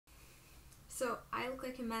So I look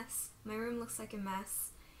like a mess. My room looks like a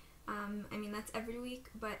mess. I mean, that's every week,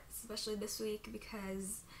 but especially this week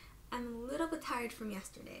because I'm a little bit tired from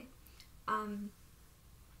yesterday.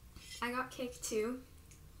 I got cake too,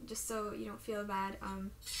 just so you don't feel bad.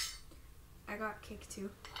 I got cake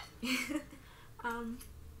too. And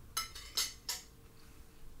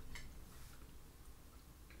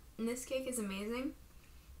this cake is amazing.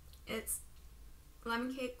 It's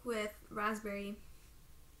lemon cake with raspberry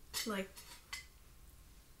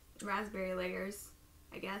layers,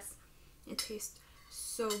 I guess. It tastes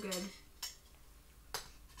so good.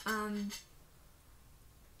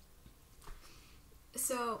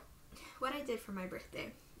 So what I did for my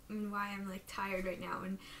birthday and why I'm like tired right now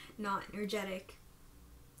and not energetic.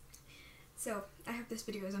 So I hope this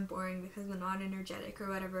video isn't boring because I'm not energetic or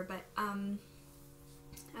whatever, but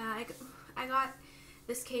I got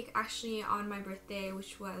this cake actually on my birthday,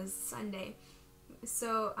 which was Sunday.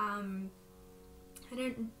 So I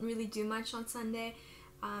didn't really do much on Sunday.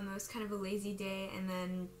 It was kind of a lazy day, and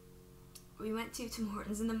then we went to Tim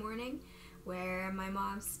Hortons in the morning where my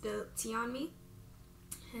mom spilled tea on me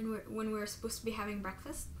and when we were supposed to be having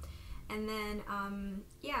breakfast. And then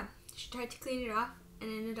yeah, she tried to clean it off and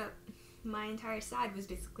ended up my entire side was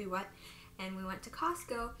basically wet. And we went to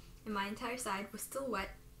Costco and my entire side was still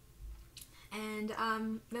wet. And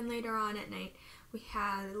then later on at night we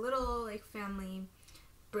had a little like family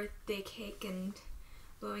birthday cake and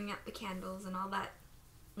blowing out the candles and all that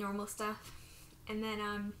normal stuff. And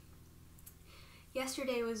then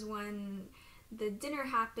yesterday was when the dinner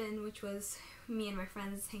happened, which was me and my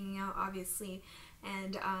friends hanging out, obviously.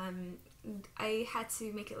 And I had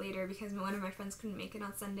to make it later because one of my friends couldn't make it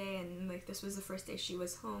on Sunday, and like this was the first day she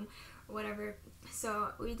was home or whatever. So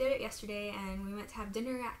we did it yesterday, and we went to have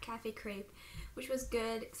dinner at Cafe Crepe, which was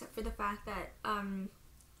good, except for the fact that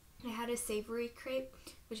I had a savory crepe,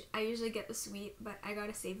 which I usually get the sweet, but I got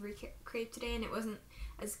a savory crepe today, and it wasn't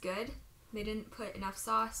as good. They didn't put enough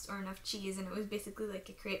sauce or enough cheese, and it was basically like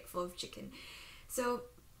a crepe full of chicken. So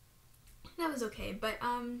that was okay, but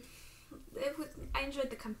I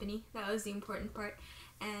enjoyed the company. That was the important part.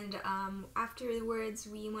 And afterwards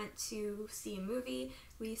we went to see a movie.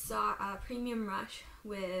 We saw Premium Rush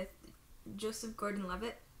with Joseph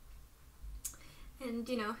Gordon-Levitt, and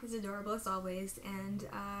you know, he's adorable as always. And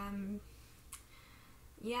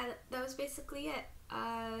yeah, that was basically it.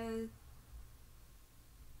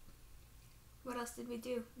 What else did we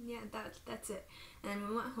do? Yeah, that's it. And then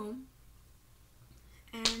we went home,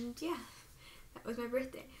 and yeah, that was my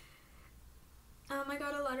birthday. I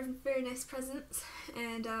got a lot of very nice presents,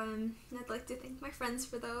 and I'd like to thank my friends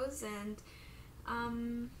for those. And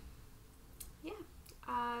yeah,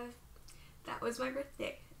 that was my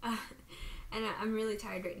birthday. And I'm really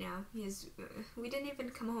tired right now because we didn't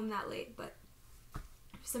even come home that late, but for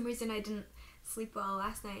some reason I didn't sleep well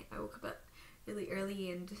last night. I woke up really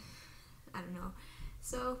early, and I don't know.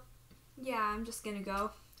 So yeah, I'm just gonna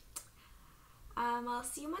go. I'll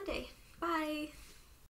see you Monday. Bye!